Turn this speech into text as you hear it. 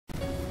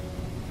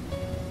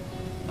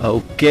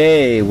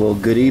Okay, well,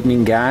 good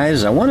evening,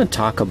 guys. I want to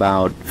talk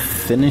about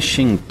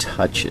finishing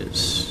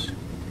touches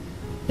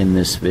in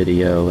this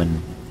video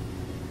and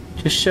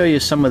just show you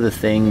some of the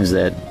things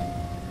that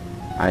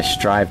I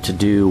strive to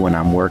do when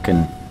I'm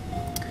working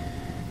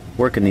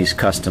these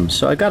customs.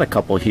 So I got a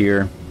couple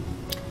here.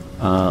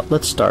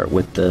 Let's start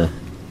with the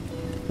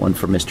one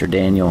for Mr.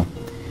 Daniel.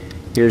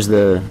 Here's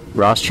the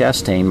Ross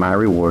Chastain, My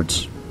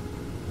Rewards,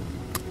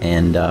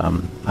 and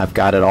I've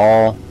got it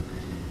all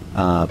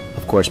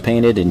of course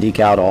painted and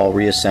decaled, all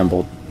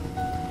reassembled,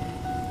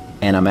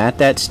 and I'm at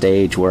that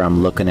stage where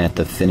I'm looking at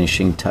the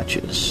finishing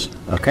touches.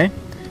 Okay,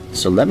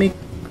 so let me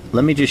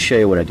just show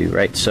you what I do.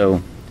 Right,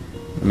 so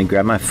let me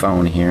grab my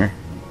phone here.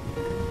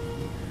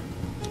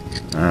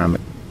 Let me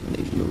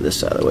move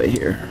this out of the way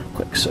here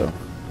quick. So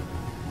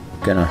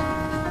I'm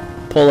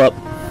gonna pull up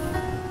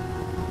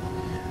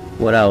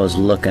what I was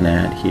looking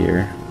at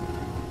here.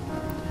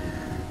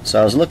 So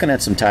I was looking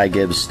at some Ty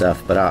Gibbs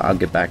stuff, but I'll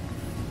get back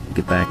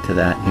to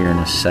that here in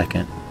a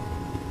second.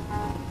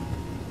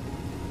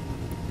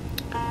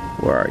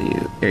 Where are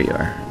you? Here you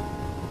are.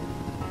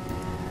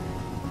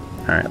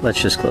 Alright,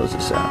 let's just close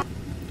this out.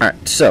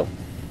 Alright, so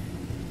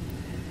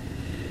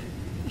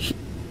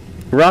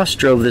Ross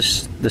drove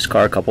this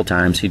car a couple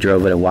times. He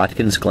drove it at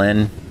Watkins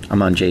Glen.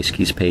 I'm on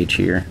Jayski's page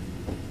here.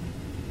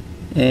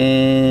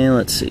 And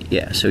let's see,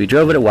 yeah, so he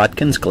drove it at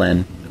Watkins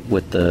Glen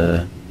with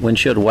the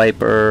windshield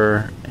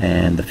wiper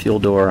and the fuel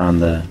door on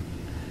the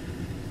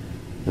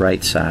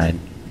right side,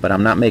 but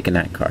I'm not making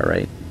that car,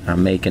 right?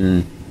 I'm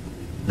making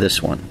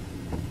this one.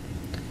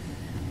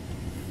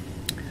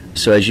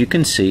 So as you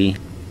can see,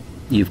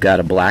 you've got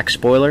a black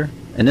spoiler,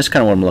 and this is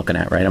kind of what I'm looking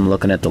at, right? I'm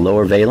looking at the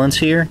lower valence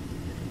here,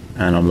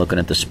 and I'm looking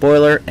at the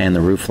spoiler and the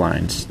roof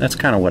lines. That's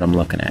kind of what I'm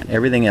looking at.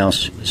 Everything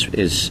else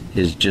is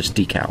just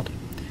decaled.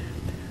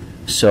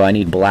 So I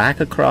need black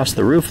across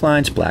the roof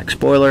lines, black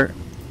spoiler,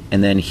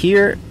 and then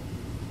here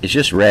it's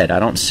just red. I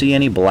don't see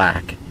any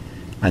black.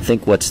 I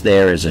think what's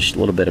there is a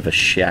little bit of a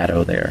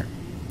shadow there.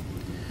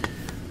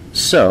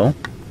 So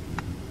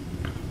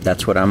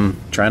that's what I'm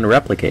trying to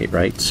replicate,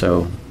 right?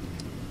 So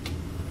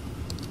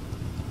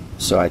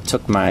I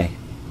took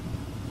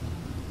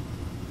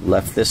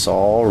left this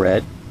all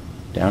red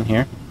down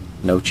here,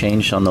 no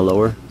change on the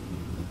lower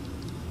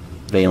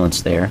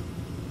valence there,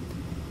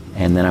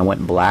 and then I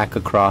went black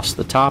across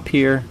the top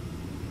here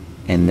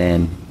and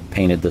then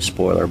painted the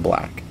spoiler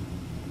black.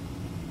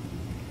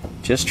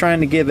 Just trying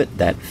to give it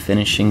that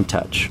finishing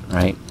touch,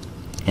 right?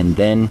 And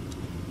then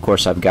of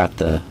course I've got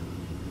the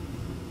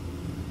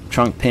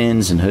trunk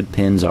pins and hood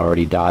pins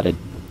already dotted,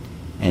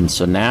 and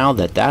so now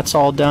that that's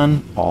all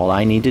done, all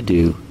I need to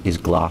do is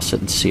gloss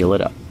it and seal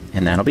it up,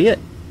 and that'll be it.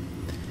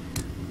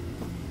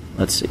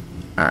 Let's see.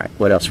 Alright,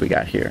 what else we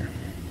got here?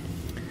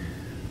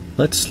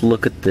 Let's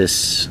look at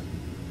this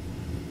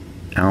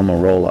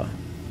Almirola.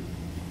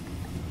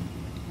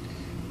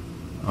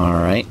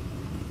 Alright,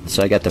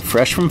 so I got the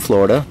Fresh from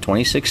Florida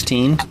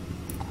 2016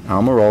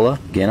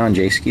 Almirola, again on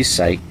Jayski's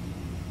site.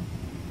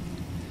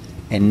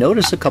 And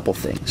notice a couple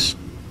things.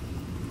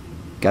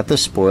 Got the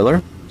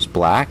spoiler, it's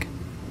black,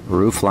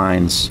 roof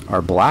lines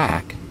are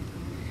black,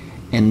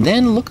 and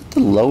then look at the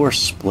lower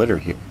splitter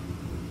here.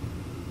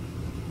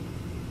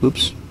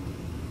 Oops.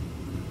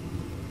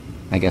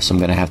 I guess I'm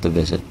going to have to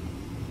visit.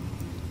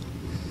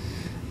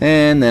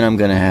 And then I'm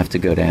going to have to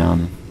go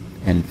down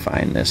and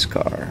find this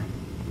car.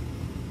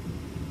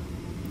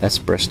 That's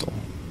Bristol.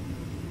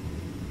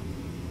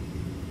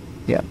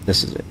 Yeah,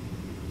 this is it.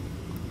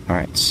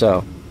 Alright,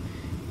 so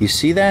you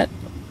see that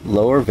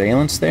lower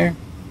valence there?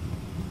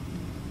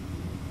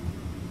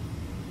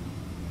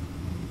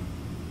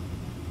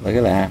 Look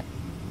at that.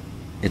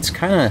 It's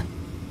kind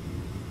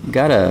of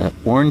got a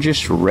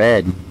orangish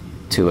red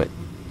to it.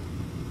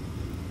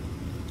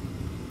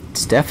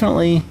 It's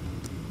definitely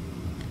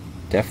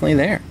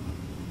there.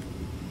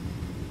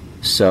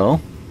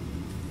 So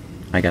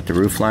I got the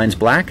roof lines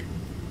black.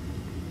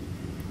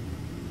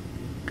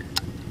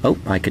 Oh,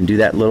 I can do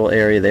that little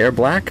area there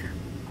black,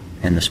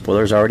 and the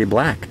spoiler's already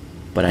black,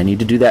 but I need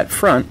to do that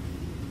front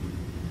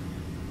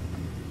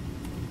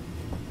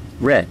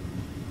red.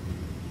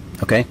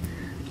 Okay,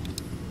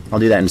 I'll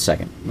do that in a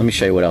second. Let me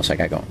show you what else I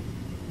got going.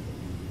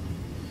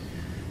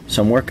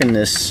 So I'm working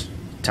this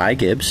Ty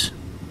Gibbs.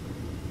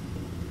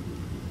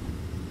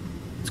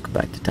 Let's go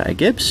back to Ty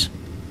Gibbs.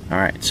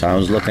 Alright, so I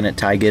was looking at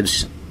Ty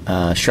Gibbs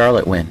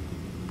Charlotte win.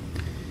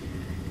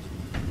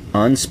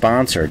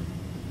 Unsponsored.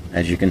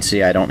 As you can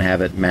see, I don't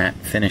have it matte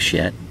finish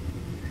yet,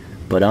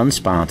 but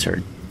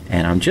unsponsored.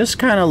 And I'm just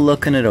kind of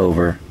looking it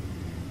over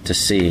to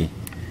see.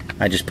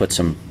 I just put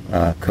some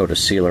coat of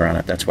sealer on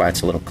it. That's why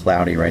it's a little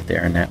cloudy right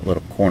there in that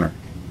little corner.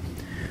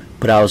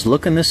 But I was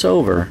looking this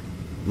over,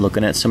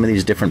 looking at some of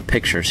these different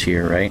pictures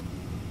here, right?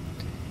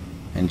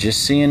 And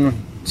just seeing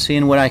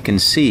what I can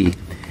see.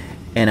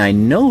 And I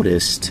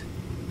noticed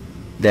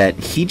that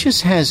he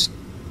just has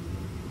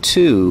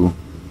 2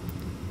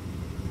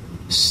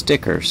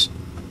 stickers,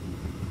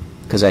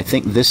 because I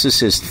think this is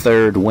his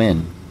 3rd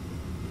win.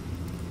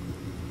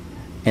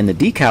 And the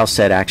decal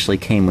set actually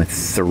came with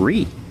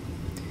 3.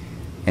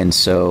 And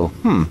so,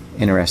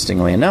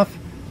 interestingly enough,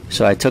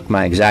 so I took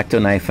my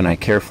X-Acto knife and I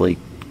carefully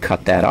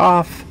cut that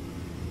off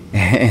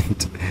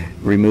and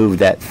removed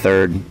that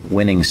third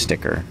winning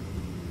sticker.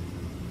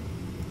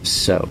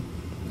 So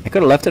I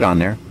could have left it on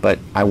there, but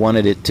I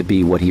wanted it to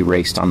be what he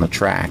raced on the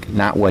track,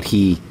 not what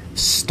he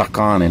stuck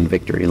on in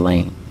victory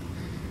lane.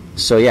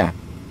 So yeah,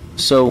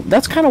 so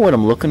that's kind of what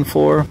I'm looking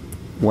for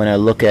when I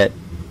look at,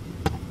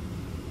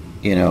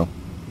 you know,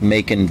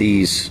 making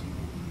these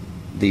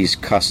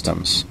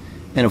customs.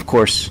 And of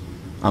course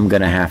I'm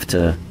gonna have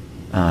to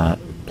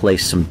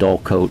place some dull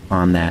coat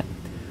on that.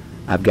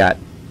 I've got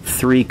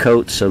 3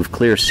 coats of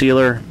clear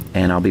sealer,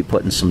 and I'll be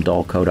putting some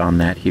dull coat on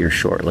that here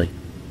shortly.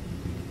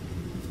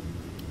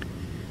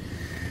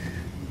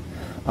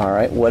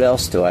 Alright, what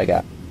else do I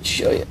got to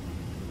show you?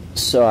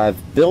 So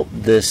I've built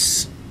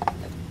this.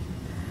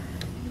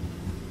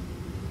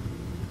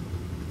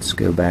 Let's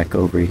go back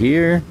over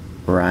here.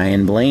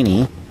 Ryan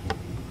Blaney,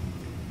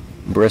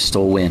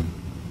 Bristol Win.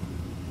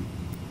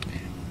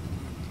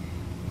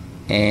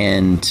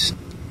 And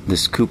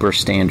this Cooper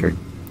Standard.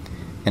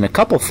 And a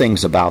couple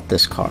things about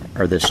this car,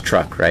 or this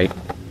truck, right?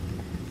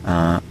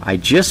 I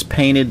just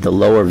painted the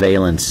lower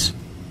valence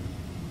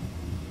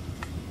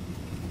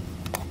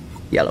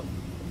yellow.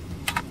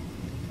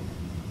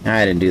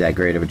 I didn't do that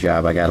great of a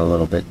job. I got a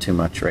little bit too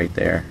much right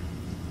there.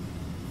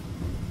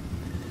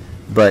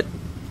 But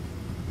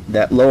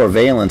that lower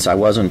valence I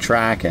wasn't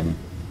tracking,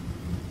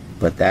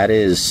 but that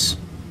is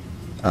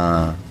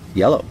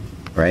yellow,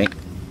 right?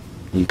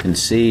 You can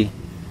see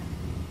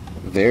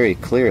very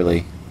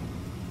clearly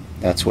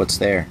that's what's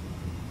there.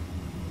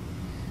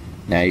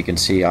 Now you can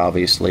see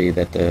obviously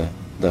that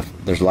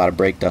there's a lot of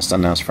brake dust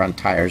on those front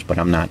tires, but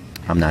I'm not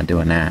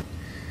doing that.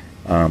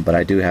 But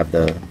I do have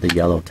the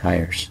yellow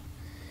tires.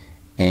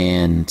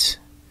 And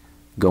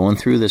going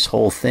through this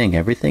whole thing,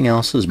 everything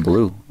else is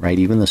blue, right?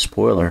 Even the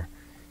spoiler.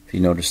 If you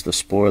notice, the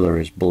spoiler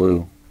is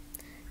blue.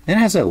 And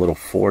it has that little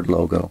Ford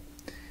logo.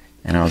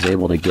 And I was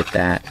able to get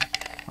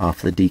that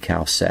off the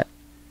decal set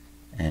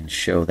and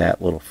show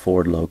that little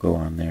Ford logo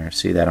on there.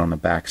 See that on the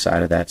back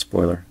side of that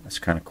spoiler? That's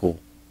kind of cool.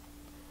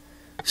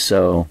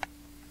 So,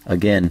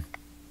 again,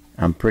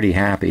 I'm pretty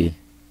happy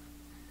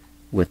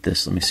with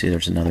this. Let me see,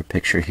 there's another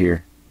picture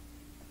here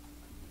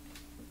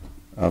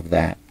of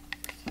that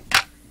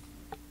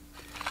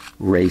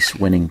race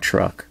winning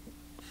truck.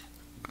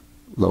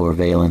 Lower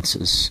valence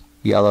is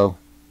yellow.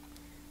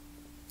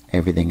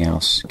 Everything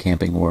else,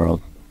 Camping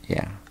World,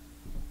 yeah,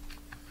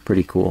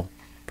 pretty cool.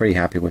 Pretty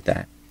happy with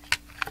that.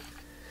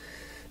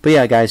 But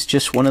yeah, guys,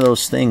 just one of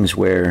those things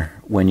where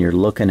when you're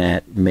looking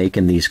at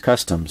making these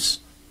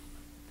customs,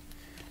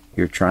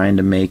 you're trying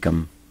to make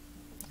them,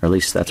 or at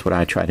least that's what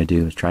I try to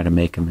do, is try to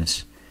make them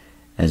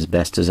as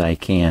best as I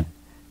can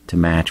to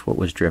match what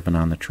was driven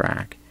on the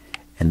track.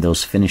 And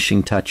those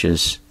finishing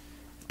touches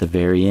at the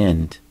very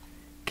end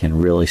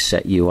can really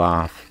set you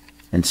off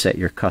and set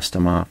your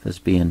custom off as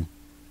being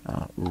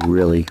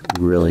really,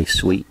 really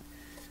sweet.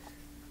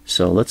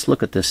 So let's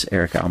look at this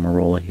Eric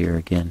Almirola here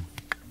again.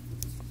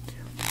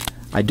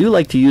 I do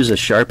like to use a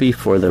Sharpie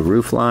for the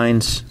roof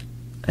lines,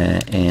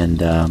 and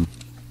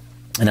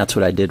that's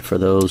what I did for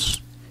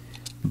those.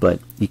 But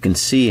you can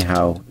see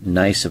how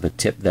nice of a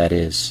tip that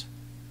is,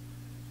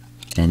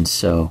 and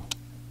so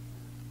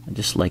I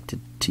just like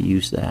to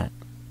use that.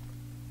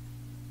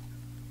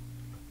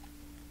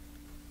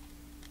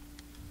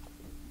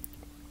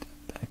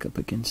 Back up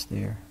against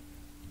there.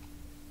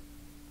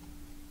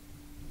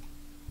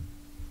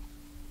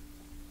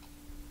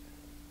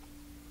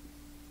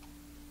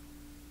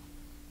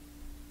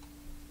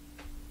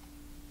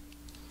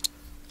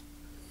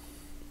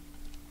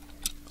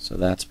 So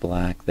that's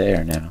black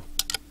there now.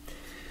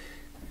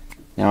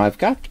 Now I've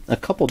got a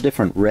couple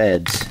different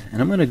reds,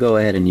 and I'm going to go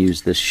ahead and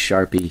use this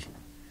Sharpie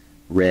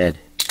red.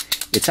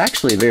 It's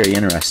actually very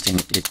interesting.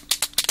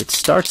 It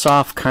starts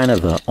off kind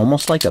of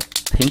almost like a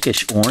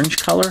pinkish orange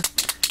color,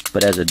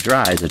 but as it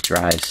dries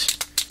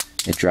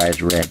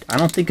red. I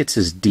don't think it's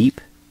as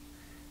deep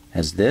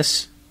as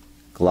this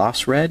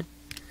gloss red,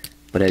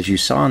 but as you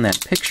saw in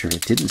that picture,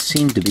 it didn't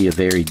seem to be a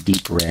very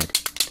deep red.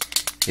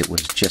 It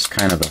was just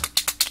kind of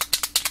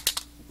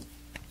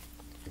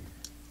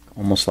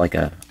almost like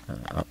a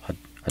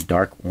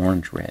dark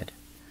orange red.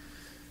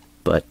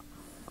 But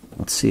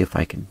let's see if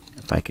I can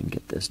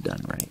get this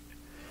done right.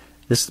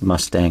 This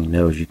Mustang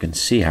nose, you can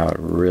see how it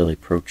really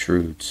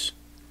protrudes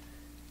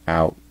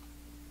out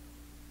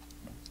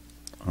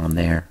on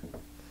there.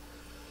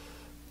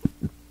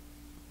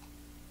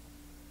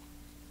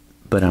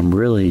 But I'm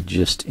really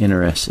just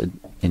interested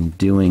in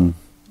doing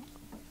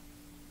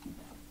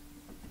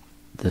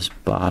this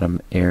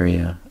bottom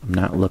area. I'm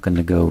not looking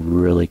to go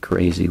really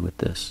crazy with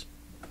this.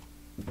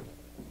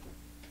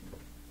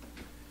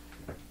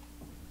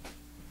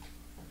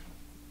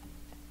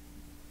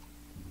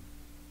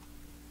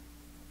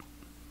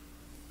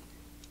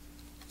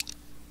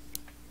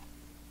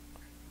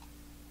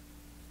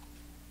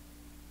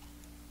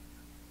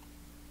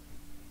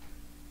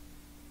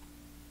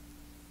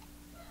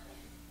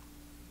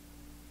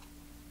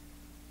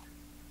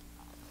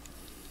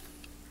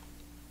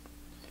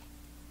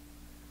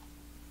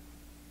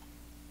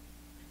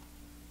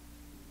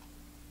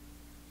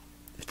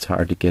 It's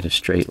hard to get a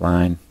straight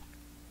line.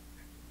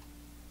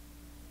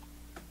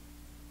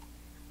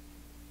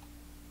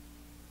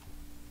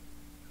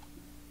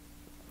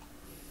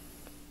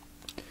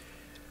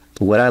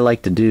 But what I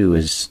like to do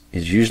is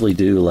usually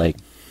do like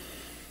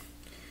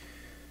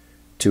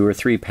 2 or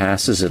 3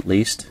 passes at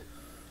least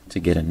to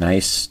get a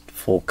nice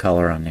full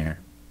color on there.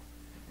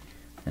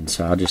 And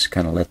so I'll just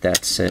kind of let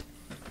that sit,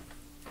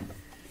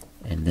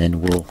 and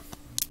then we'll,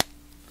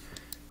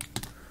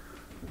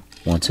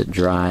 once it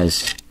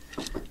dries,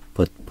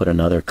 put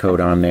another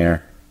coat on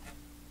there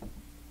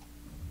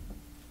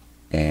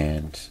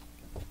and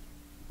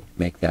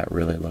make that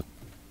really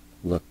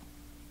look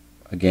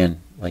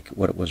again like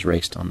what it was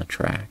raced on the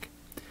track.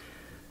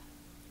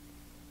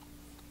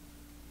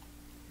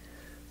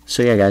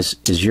 So yeah, guys,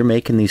 as you're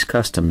making these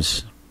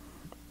customs,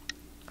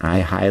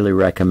 I highly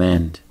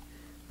recommend,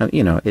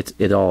 you know,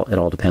 it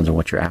all depends on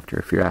what you're after.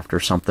 If you're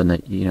after something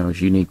that, you know,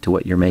 is unique to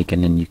what you're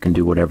making, and you can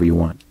do whatever you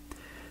want.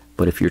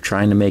 But if you're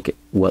trying to make it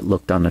what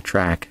looked on the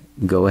track,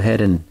 go ahead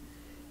and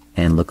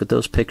look at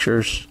those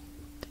pictures,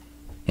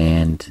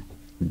 and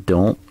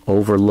don't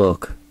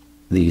overlook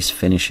these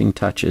finishing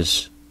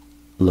touches: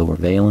 lower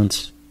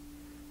valence,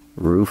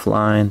 roof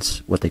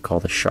lines, what they call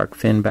the shark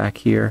fin back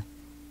here,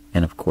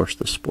 and of course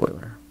the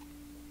spoiler.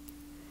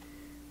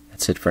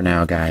 That's it for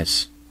now,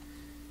 guys.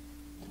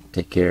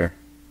 Take care.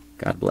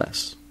 God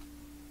bless.